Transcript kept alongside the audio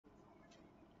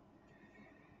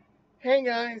Hey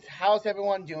guys, how's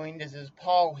everyone doing? This is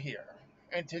Paul here.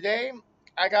 And today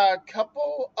I got a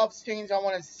couple of things I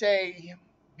want to say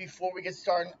before we get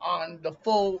started on the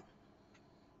full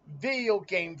video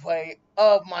gameplay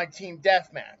of my team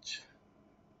deathmatch.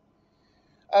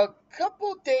 A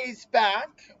couple days back,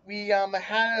 we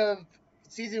had a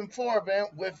season 4 event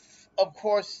with, of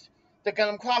course, the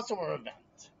Gundam crossover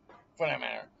event, for that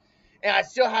matter. And I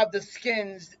still have the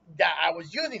skins that I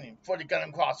was using for the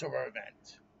Gundam crossover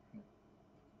event,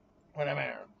 for that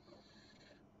matter.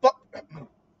 But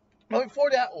before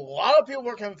that, a lot of people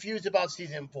were confused about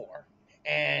season 4,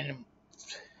 and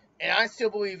I still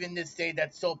believe in this day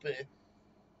that Soap's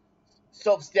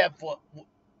death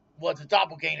was a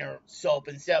doppelganger Soap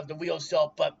instead of the real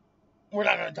Soap. But we're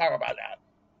not going to talk about that.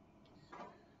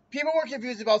 People were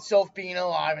confused about Soap being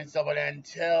alive and stuff like that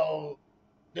until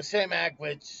the cinematic,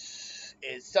 which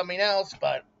is something else,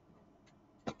 but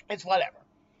it's whatever.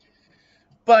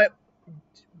 But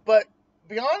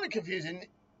beyond the confusion,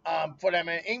 for them,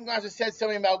 Inglaser said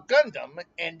something about Gundam,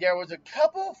 and there was a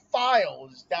couple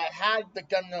files that had the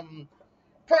Gundam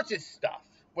purchase stuff,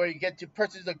 where you get to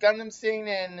purchase the Gundam scene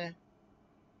and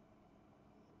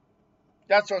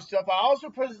that sort of stuff. I also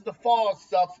purchased the fall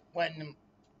stuff when,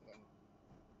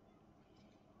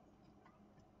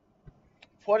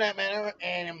 for that matter,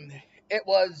 and it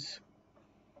was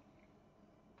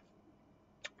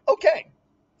okay,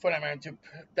 for that matter,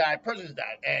 that I purchased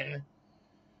that, and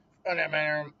on that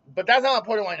matter. But that's not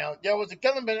important right now. There was a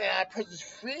Gundam event, and I purchased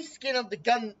free skin of the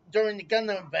gun during the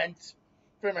Gundam event.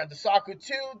 Remember the Saku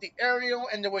 2, the Aerial,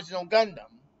 and the original Gundam.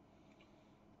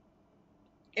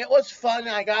 It was fun.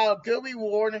 I got a good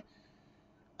reward.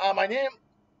 I didn't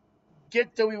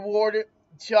get the reward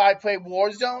until I played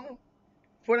Warzone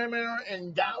for that matter,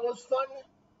 and that was fun.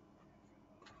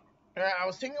 And I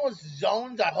was thinking it was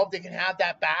zones. I hope they can have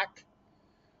that back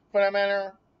for that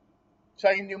matter, so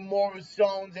I can do more with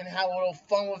zones and have a little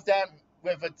fun with that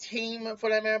with a team for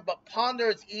that matter. But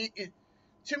Ponder is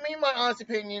to me, my honest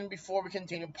opinion, before we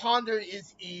continue, Ponder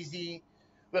is easy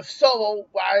with solo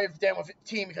rather than with a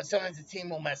team, because sometimes the team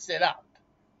will mess it up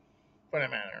for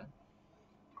that matter.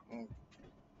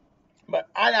 But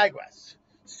I digress.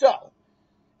 So,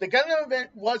 the Gundam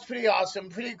event was pretty awesome,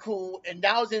 pretty cool, and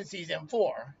that was in Season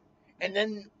 4. And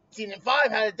then Season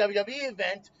 5 had a WWE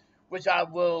event, which I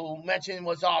will mention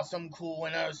was awesome, cool,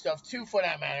 and other stuff too, for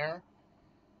that matter.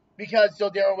 Because so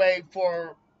they were waiting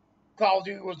for, Call of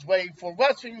Duty was waiting for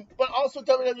wrestling, but also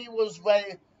WWE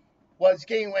was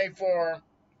getting ready for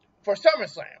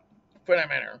SummerSlam, for that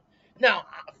matter. Now,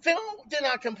 Phil did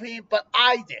not compete, but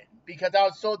I did, because I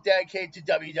was so dedicated to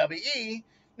WWE.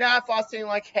 Now, if I was saying,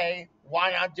 like, hey,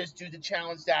 why not just do the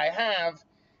challenge that I have,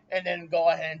 and then go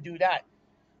ahead and do that.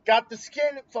 Got the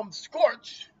skin from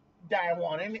Scorch that I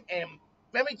wanted, and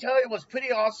let me tell you, it was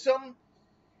pretty awesome,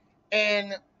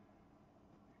 and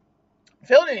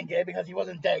Phil didn't get it because he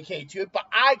wasn't dedicated to it, but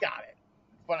I got it,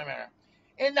 for that matter.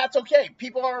 And that's okay.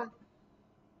 The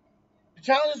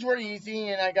challenges were easy,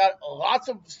 and I got lots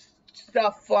of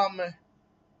stuff from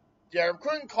their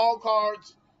recruiting call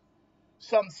cards,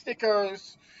 some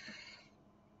stickers,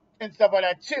 and stuff like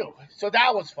that too. So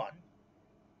that was fun,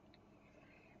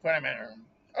 for that matter.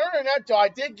 Other than that, though, I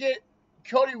did get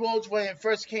Cody Rhodes when it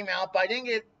first came out, but I didn't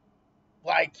get,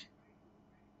 like,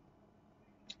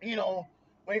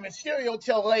 Rey Mysterio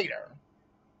till later.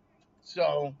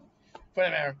 So, for that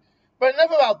matter. But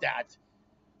enough about that.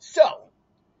 So,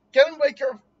 Gundam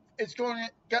Beaker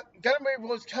Gundam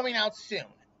Beaker is coming out soon.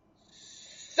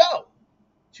 So,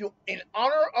 in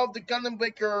honor of the Gundam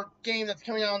Beaker game that's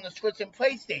coming out on the Switch and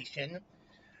PlayStation,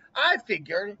 I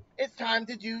figured it's time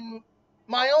to do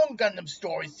my own Gundam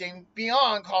story thing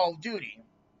beyond Call of Duty.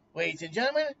 Ladies and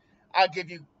gentlemen, I'll give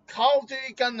you Call of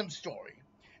Duty Gundam story.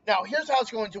 Now, here's how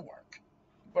it's going to work.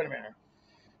 Wait a minute.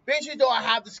 Basically, though, I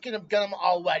have the skin of Gundam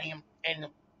already, and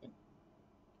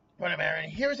for that matter,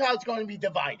 and here's how it's going to be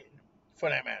divided, for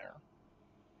that matter.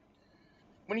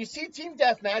 When you see Team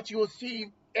Deathmatch, you will see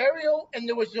Aerial and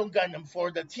the original Gundam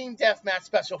for the Team Deathmatch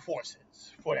Special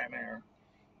Forces, for that matter,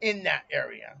 in that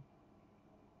area.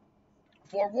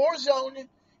 For Warzone,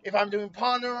 if I'm doing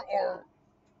Ponder or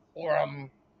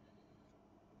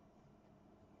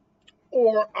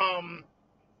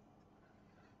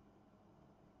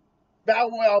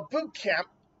Battle Royale Boot Camp,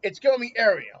 it's going to be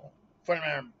Aerial, for that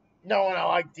matter. Number one, I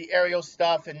like the Aerial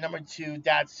stuff, and number two,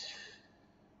 that's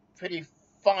pretty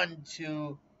fun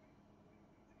to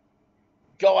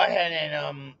go ahead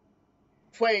and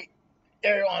play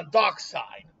Aerial on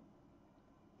Dockside,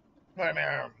 for that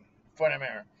matter.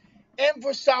 And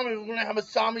for Sami, we're going to have a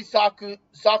Saku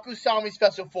Sami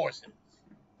Special Forces,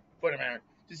 for that matter,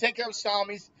 to take care of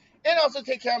Samis and also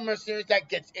take care of mercenaries that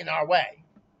gets in our way.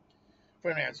 For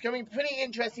that matter, it's going to be pretty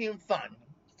interesting and fun.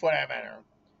 For that matter,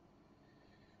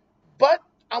 but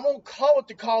I won't call it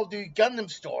the Call of Duty Gundam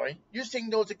story. You're saying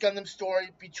there was a Gundam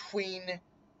story between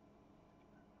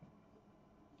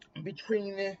the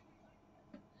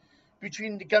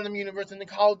Gundam universe and the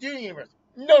Call of Duty universe.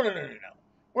 No.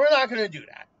 We're not going to do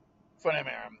that. For that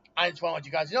matter, I just want to let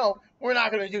you guys know we're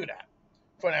not going to do that.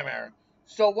 For that matter.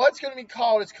 So what's going to be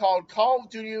called is called Call of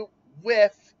Duty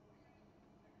with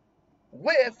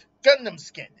Gundam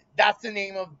Skin. That's the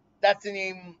name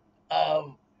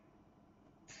of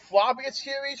probably a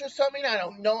series or something. I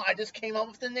don't know. I just came up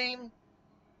with the name.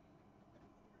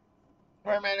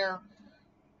 For a matter.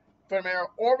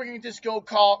 Or we can just go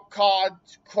CoD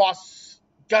X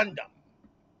Gundam.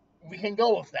 We can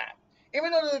go with that.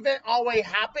 Even though the event already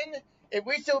happened, it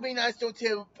would still be nice though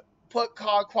to put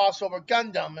CoD crossover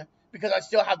Gundam because I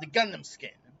still have the Gundam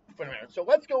skin. For the matter. So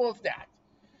let's go with that.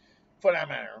 For that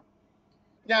matter.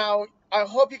 Now, I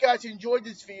hope you guys enjoyed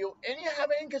this video. And you have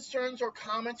any concerns or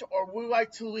comments, or would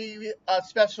like to leave a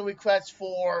special request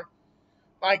for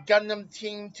my Gundam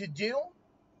team to do,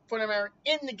 for the matter,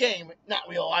 in the game, not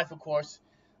real life, of course,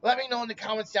 let me know in the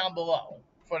comments down below,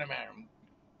 for the matter.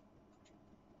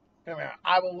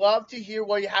 I would love to hear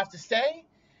what you have to say,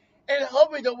 and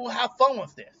hopefully that we'll have fun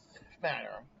with this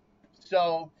matter.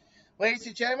 So, ladies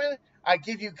and gentlemen, I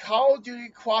give you Call of Duty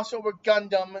Crossover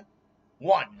Gundam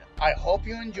 1. I hope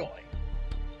you enjoy.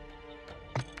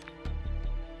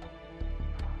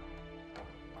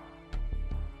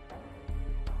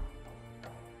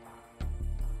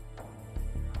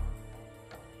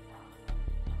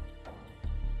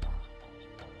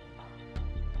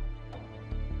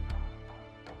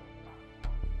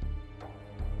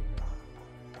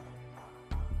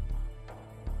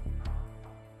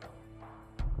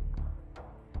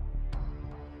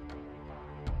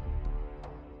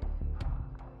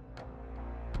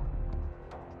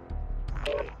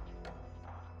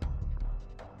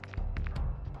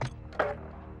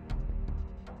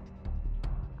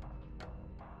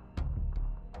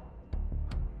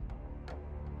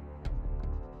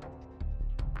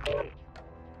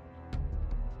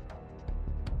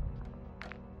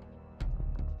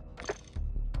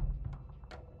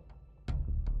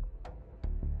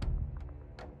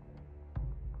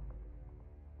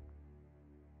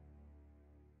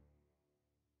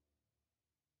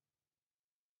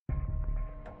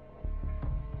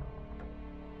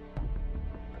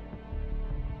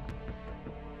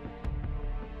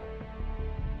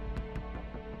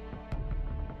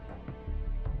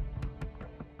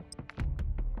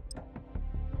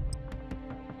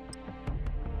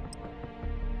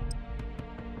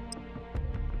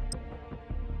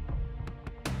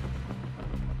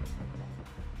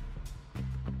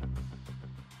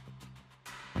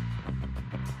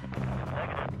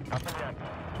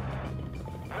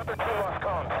 Number 2 lost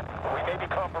comms. We may be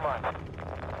compromised.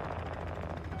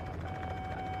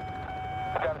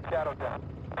 Got a shadow down.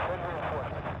 Send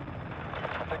reinforcements.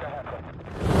 I think I have them.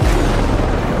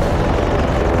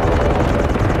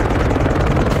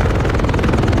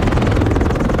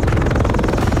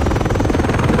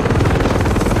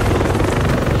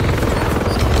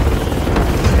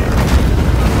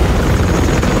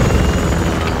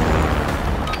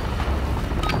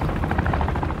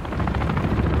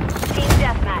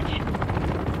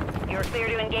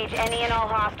 Any and all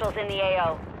hostiles in the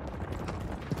AO.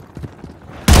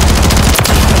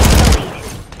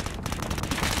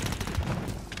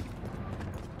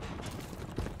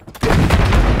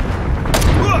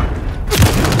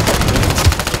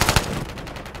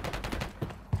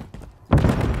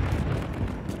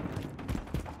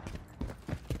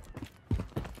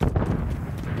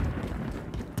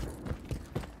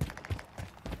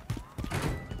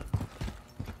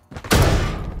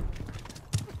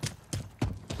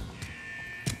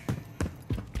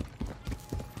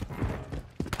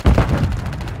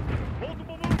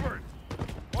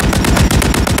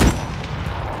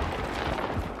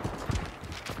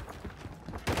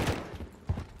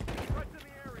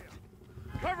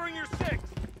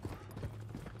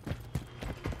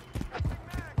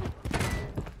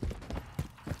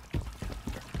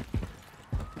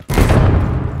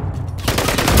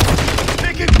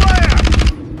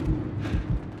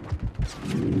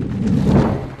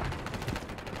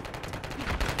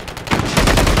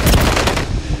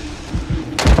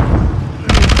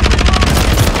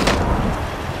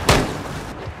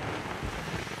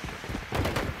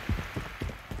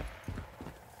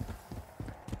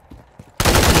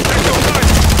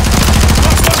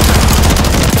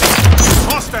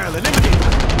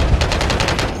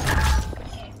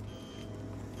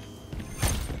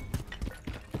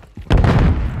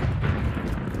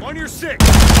 On your 6!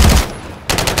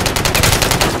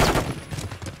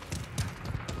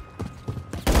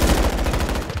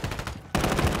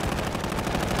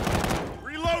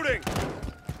 Reloading!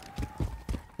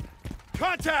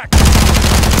 Contact!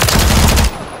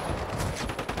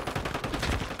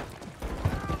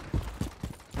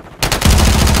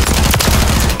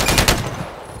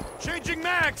 Changing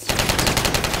mags!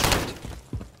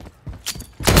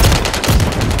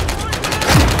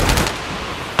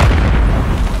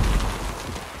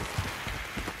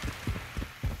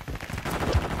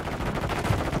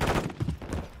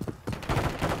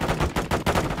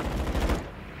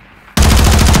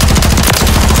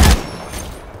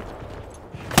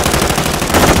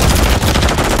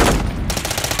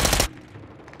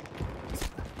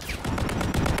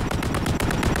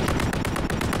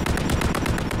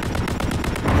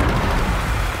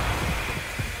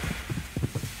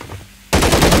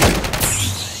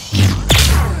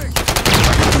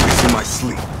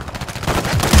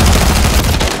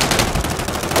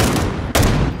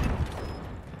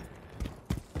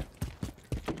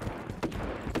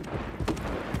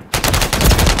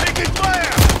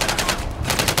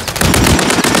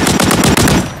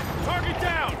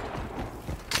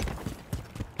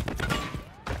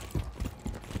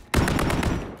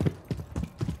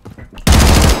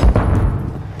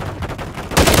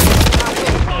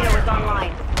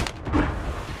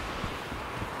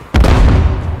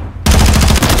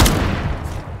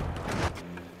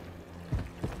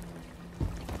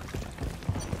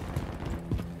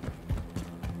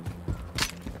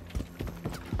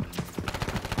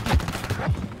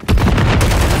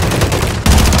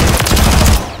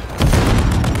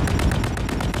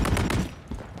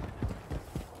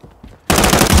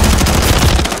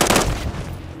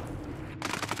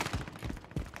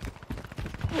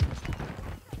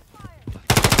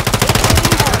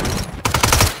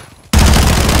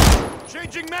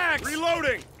 Changing mags!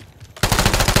 Reloading!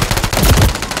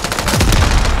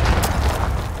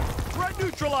 Threat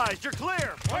neutralized! You're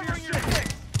clear! Firing your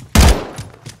 6!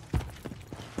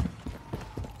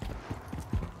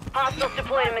 Hostiles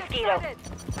deployed a Mosquito.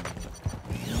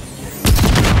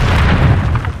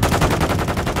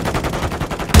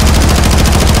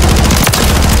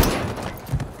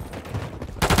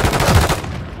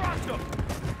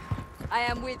 I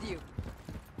am with you.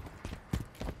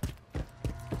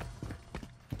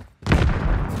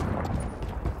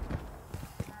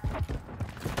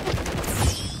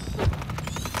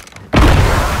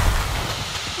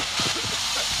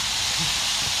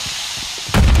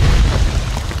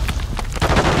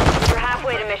 You're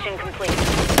halfway to mission complete.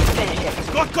 Finish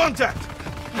it. Got contact!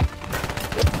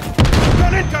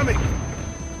 Gun incoming!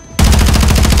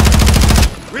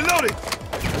 Reloading!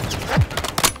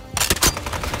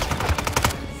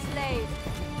 Slave.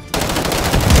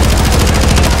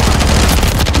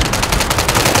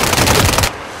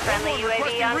 Friendly UAV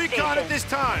on Recon at station. this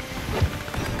time!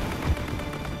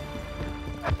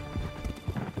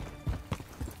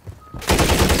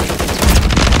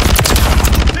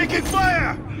 Taking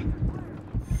fire!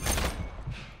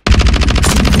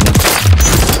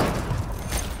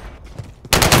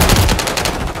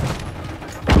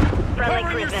 Friendly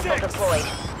cruise missile deployed.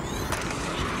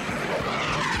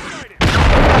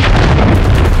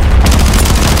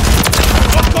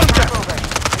 Got contact! Over.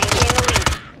 Maintain the lead.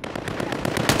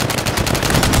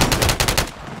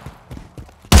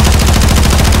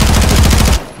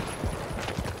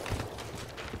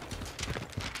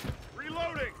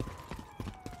 Reloading!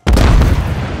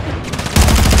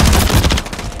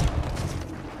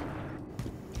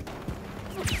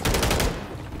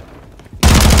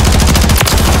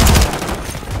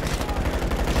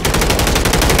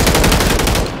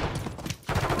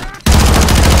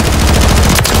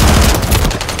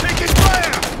 Taking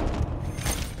fire!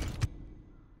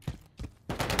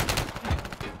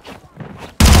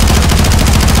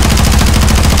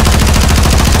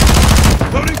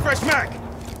 Loading fresh mag!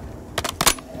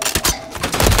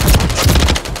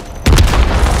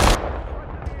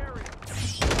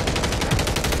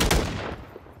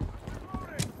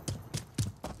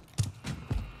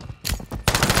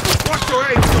 Watch your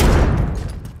aim, soldier!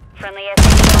 Friendly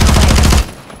SCV on the way.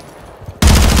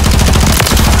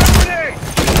 Grenade!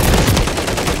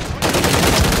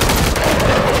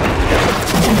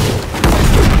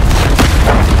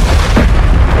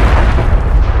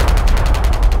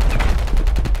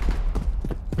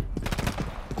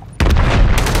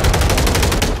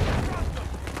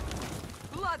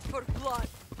 Blood for blood.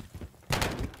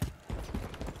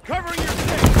 Covering your 6!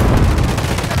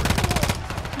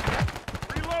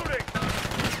 Reloading!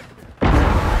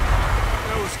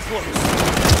 That was close.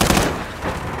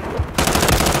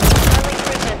 Friendly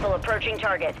cruise missile approaching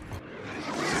target.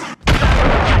 Keep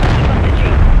up the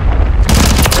chase.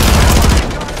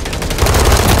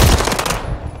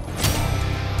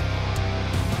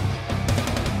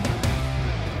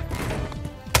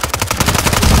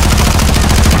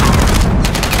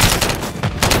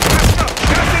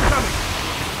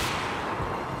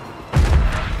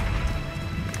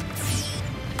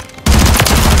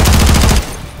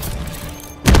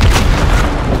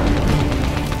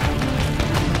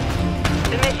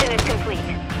 The mission is complete.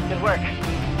 Good work.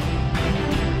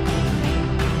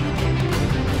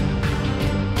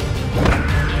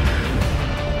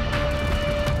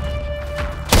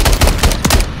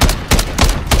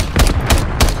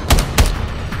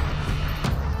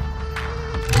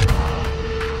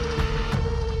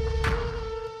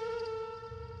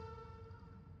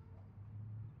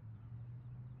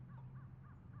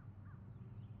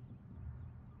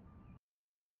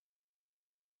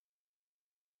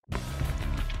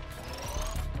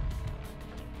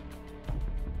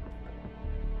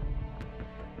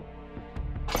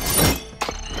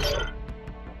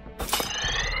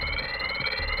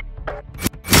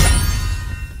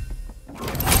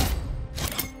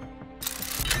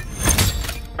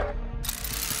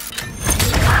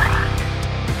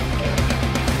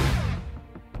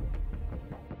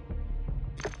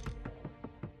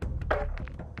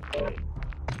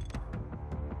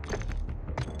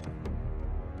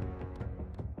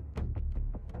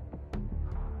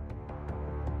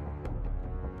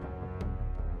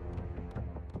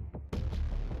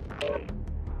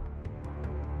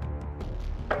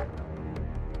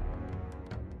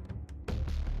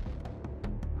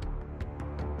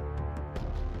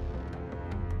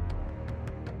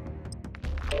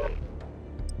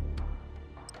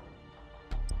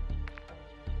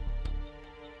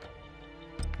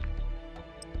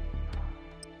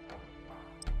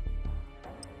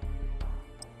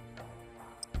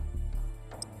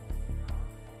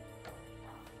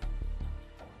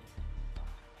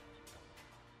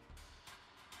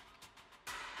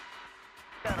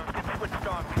 Switched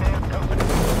on, command open.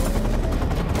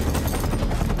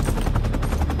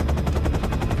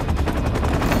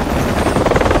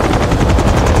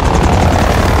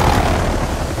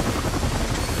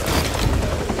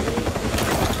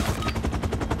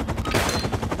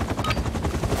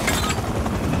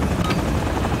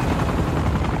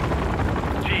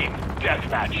 Team,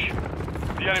 deathmatch.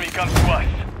 The enemy comes to us.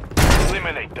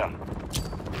 Eliminate them.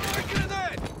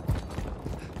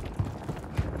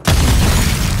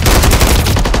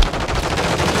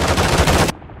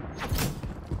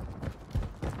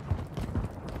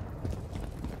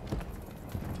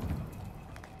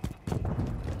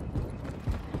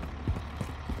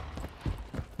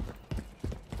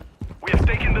 We have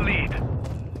taken the lead.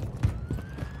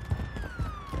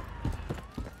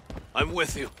 I'm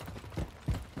with you.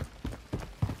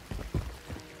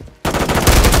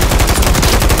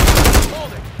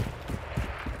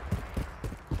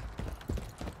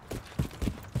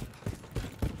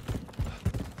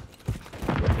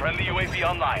 Friendly UAV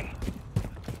online.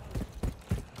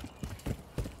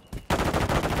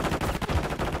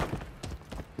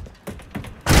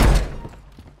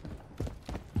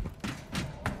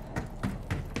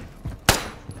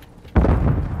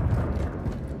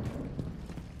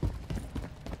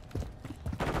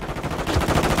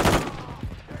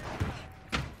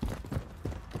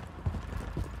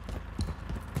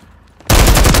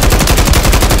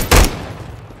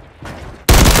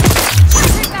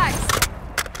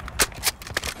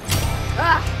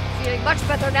 Feeling much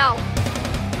better now.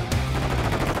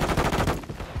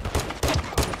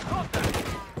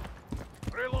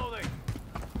 Reloading.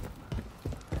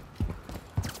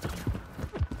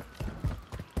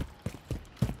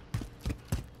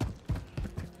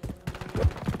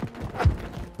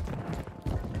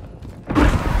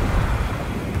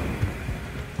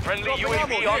 Friendly Dropping UAV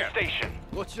ammo on here. station.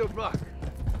 Watch your back.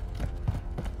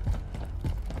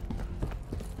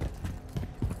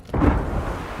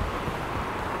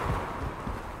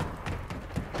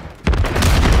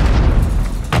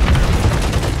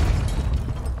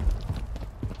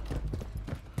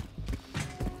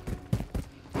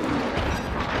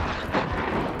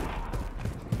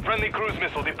 Friendly cruise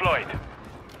missile deployed.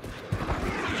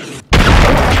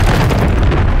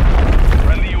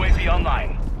 Friendly UAV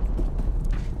online.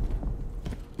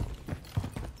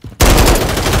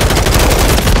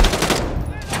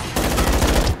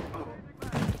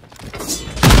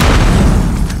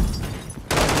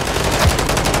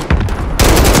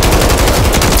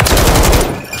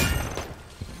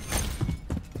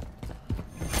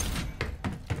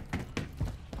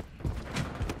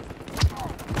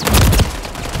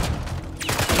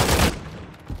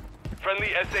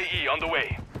 Friendly SAE on the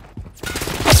way.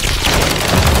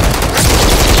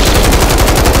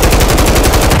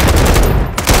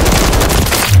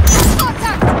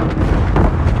 Contact!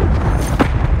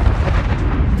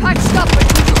 Patched up but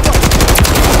need to go.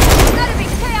 Enemy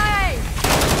KIA!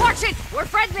 Watch it! We're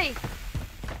friendly!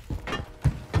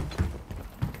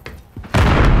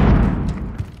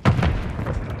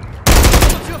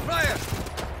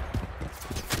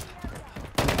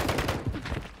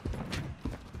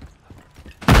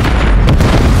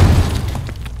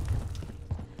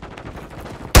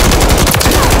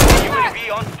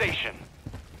 UAV on station.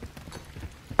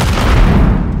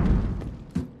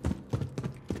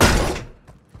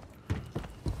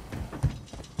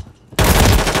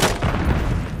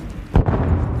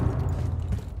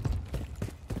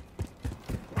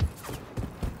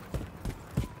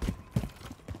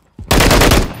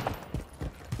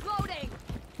 Loading!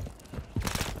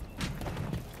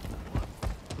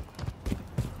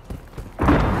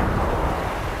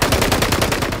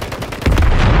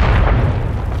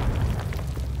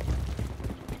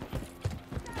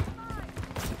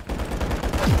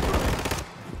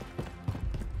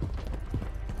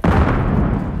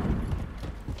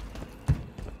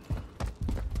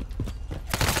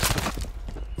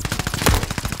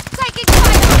 Taking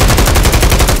fire!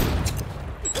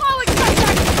 Throwing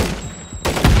contact!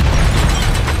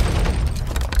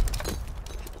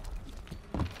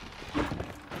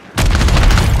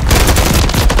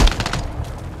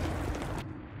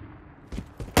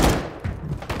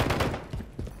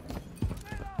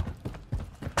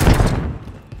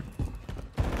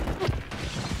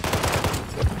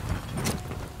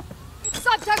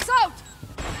 Subjects out!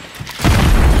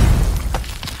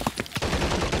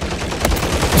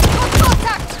 Got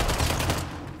contact!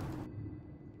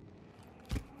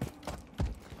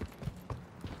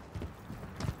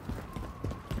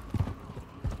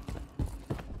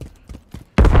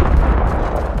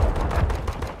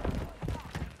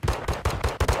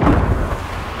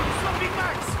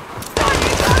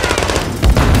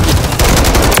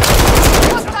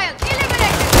 Hostile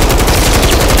eliminated!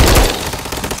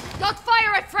 Don't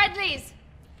fire at friendlies!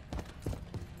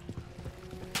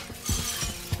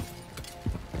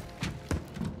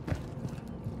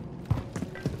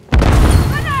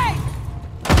 Grenade!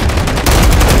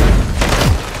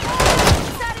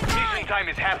 Set it Mission mine! time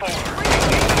is half over.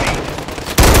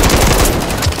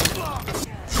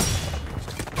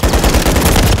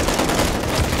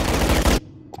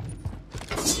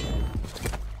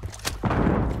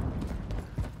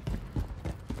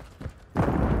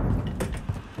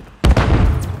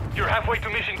 You're halfway to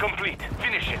mission complete.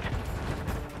 Finish it.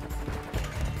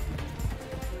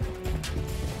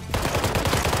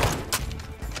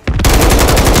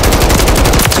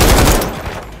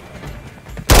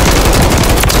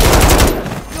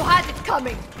 You had it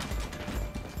coming!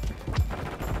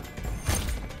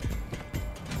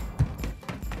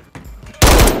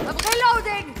 I'm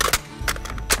reloading!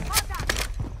 Contact!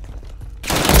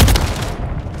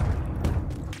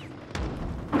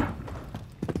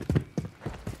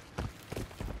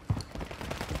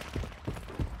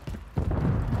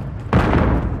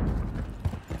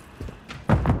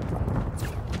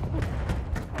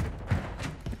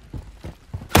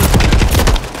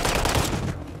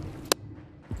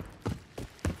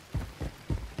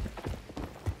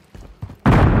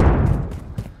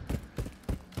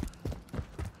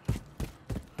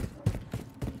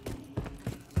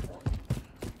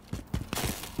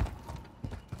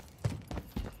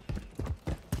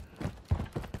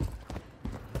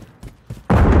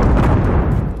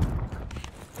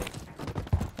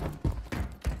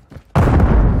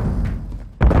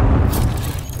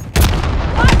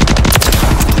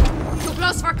 Too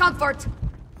close for comfort!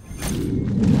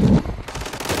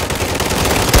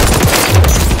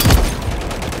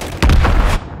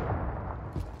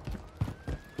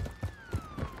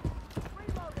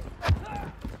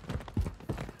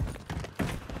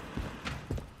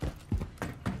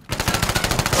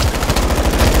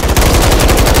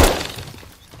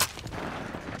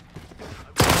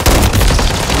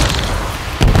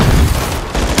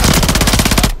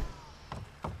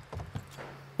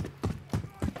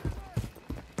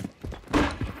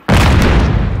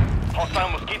 Hostile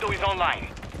Mosquito is online.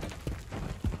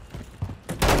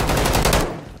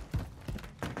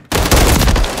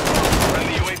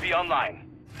 Friendly UAV online.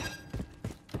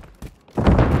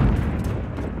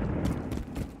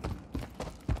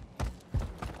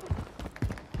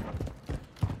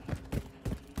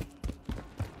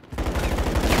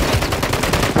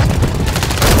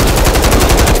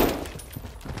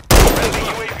 Friendly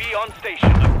UAV on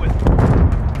station.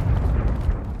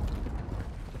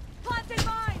 Planted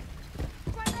mine!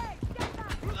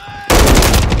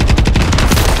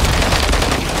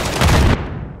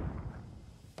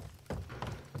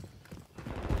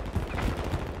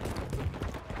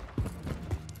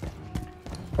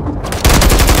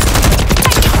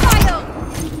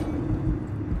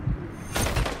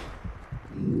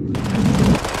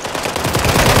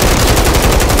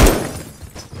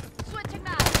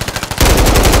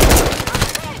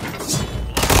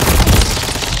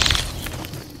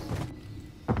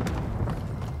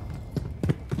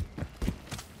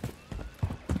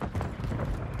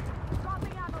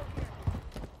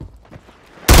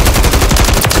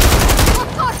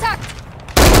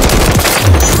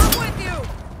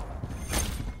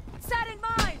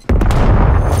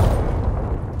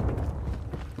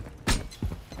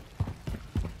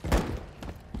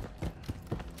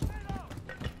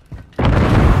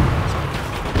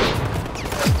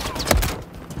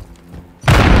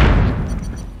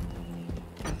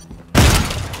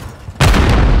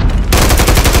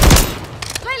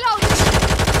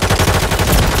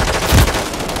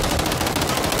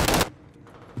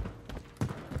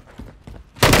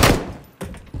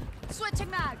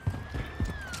 Switching mag.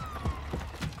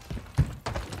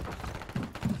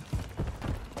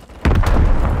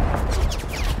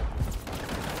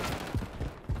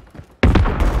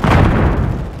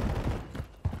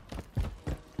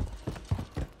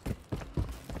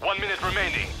 Minute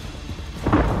remaining.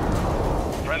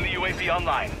 Friendly UAV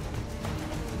online.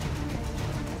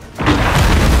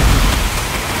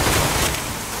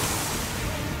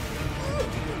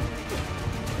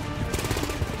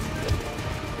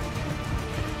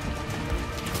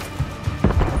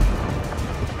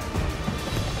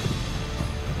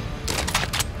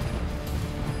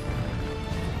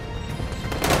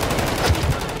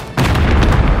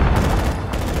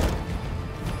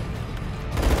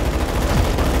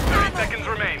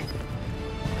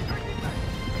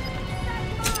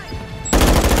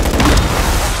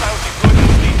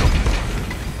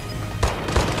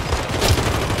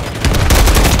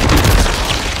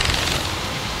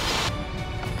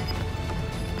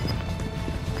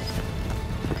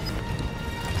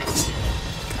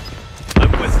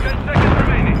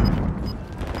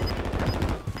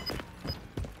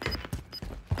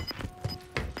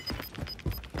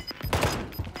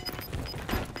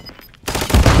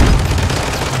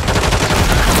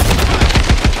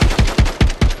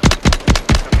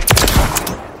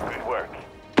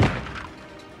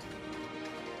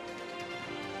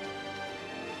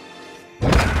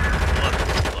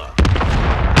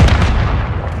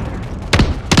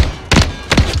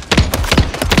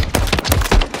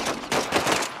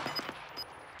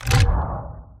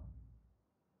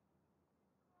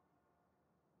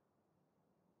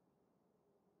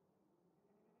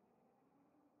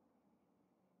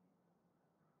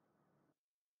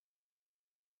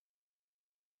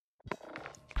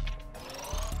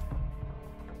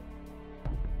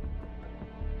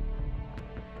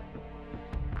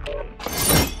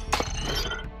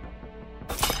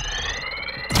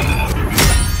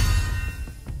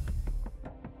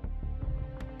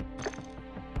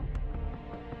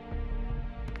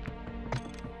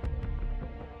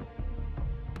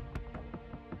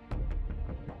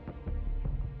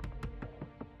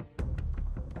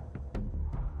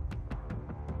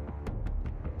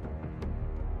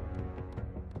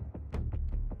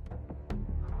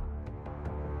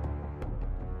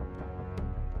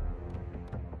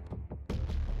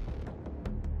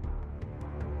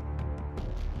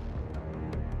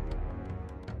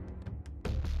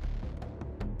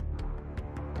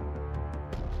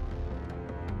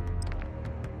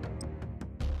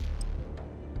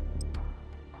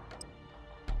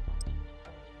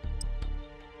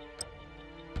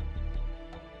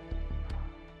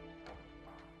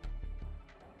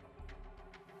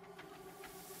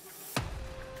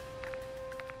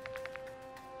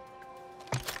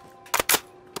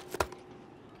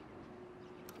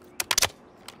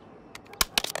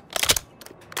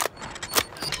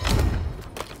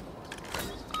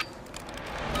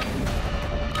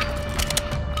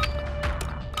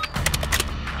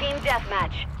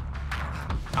 Deathmatch.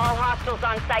 All hostiles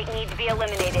on site need to be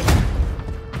eliminated.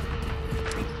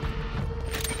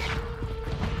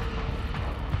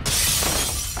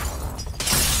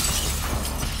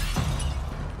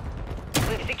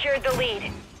 We've secured the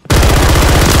lead.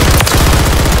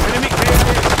 Enemy KIA!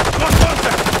 Close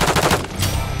contact!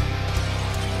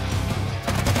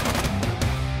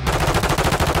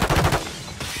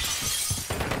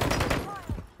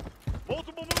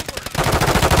 Multiple movers!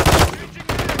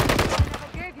 Never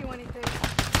gave you anything.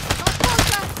 Not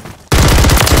close.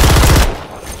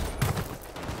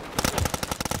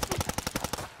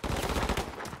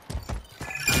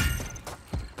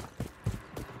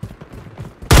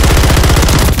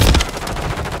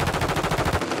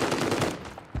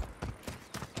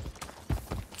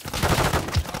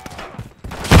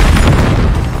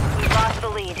 We lost the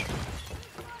lead.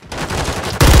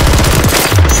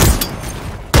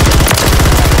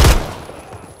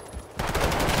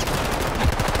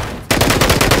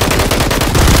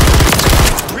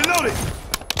 Reloading!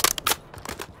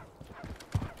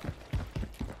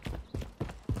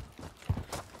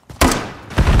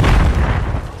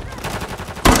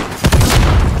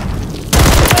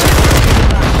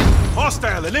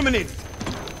 Hostile eliminated!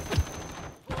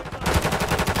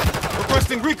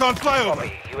 Requesting recon flyover!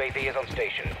 UAV is on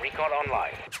station. Recon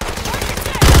online.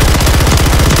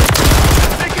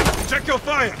 Take it! Check your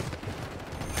fire!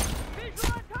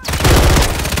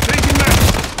 Changing mag!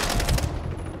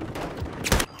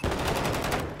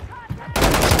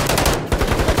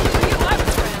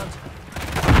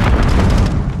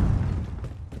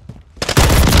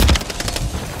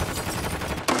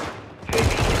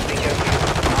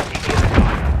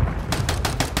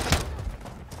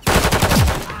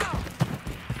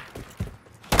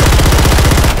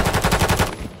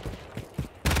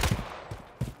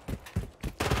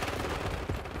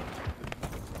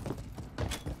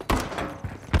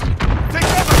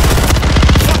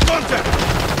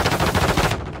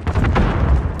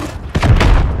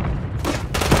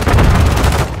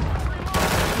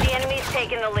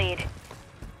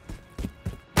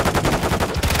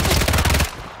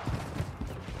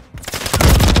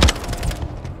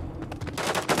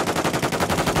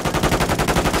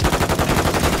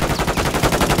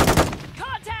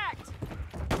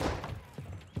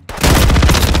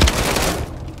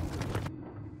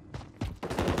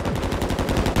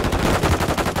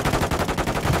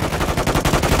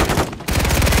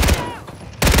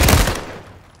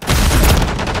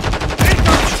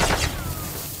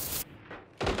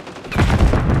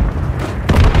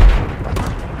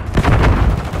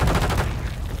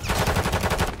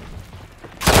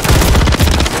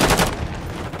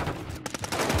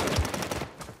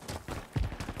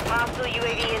 Hostile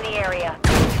UAV in the area.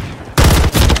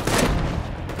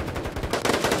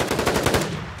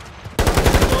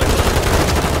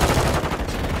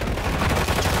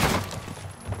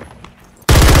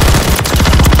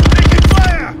 Taking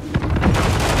fire!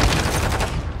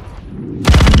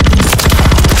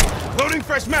 Loading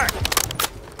fresh mag!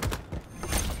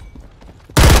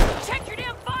 Check your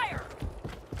damn fire!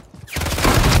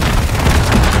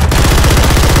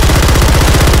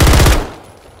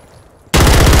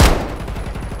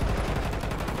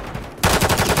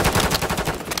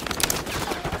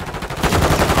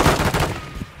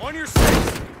 On your six!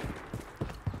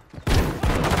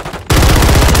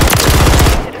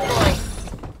 To deploy.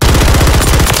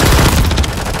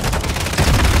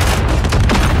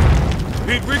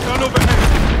 Need recon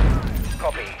overhead!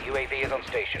 Copy. UAV is on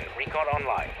station. Recon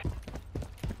online.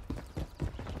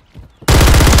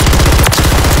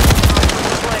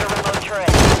 Deployed a remote turret.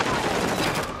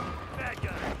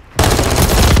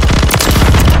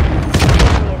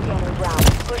 Enemy is gaining ground.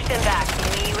 Push them back.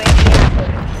 Enemy UAV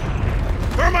active.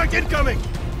 Thermite incoming!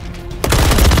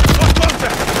 Lost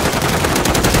contact!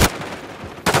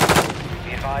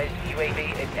 Be advised, UAV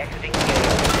is exiting the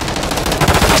area.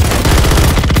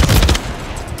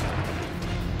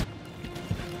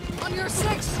 On your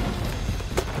six!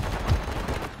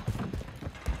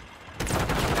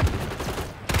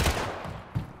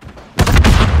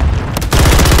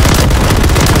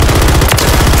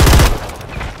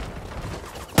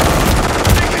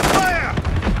 Taking fire!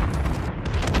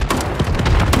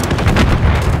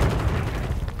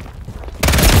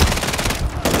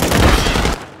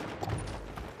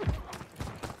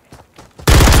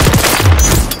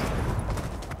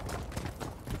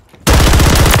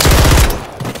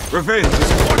 Revenge is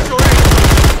watch your aim!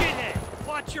 Skinhead,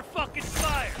 watch your fucking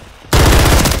fire!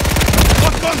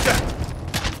 Lost contact!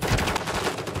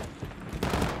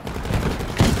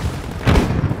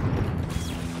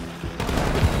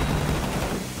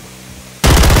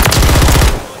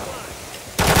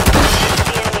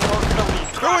 The enemy holds the lead.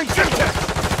 Throwing Simtex!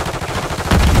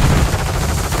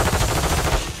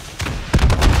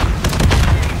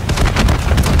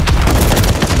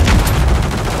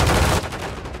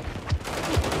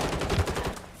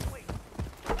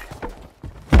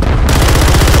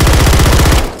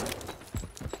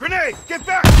 Grenade! Get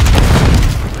back!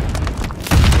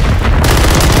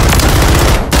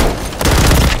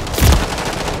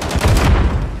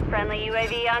 Friendly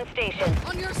UAV on station.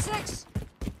 On your six!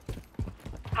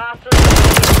 Hostile UAV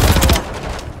in the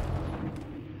area.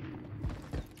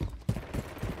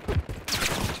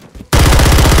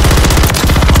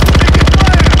 Taking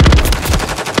fire!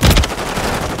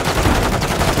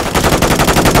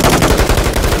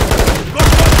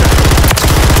 Lost contact!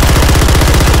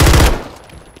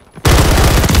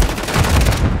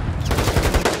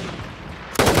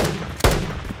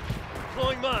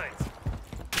 Deploying mines.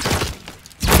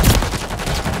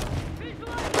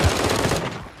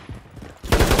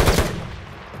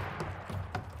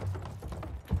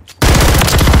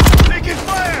 Taking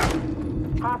fire!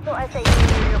 Hostile SAE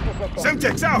in your position.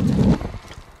 Semtex out!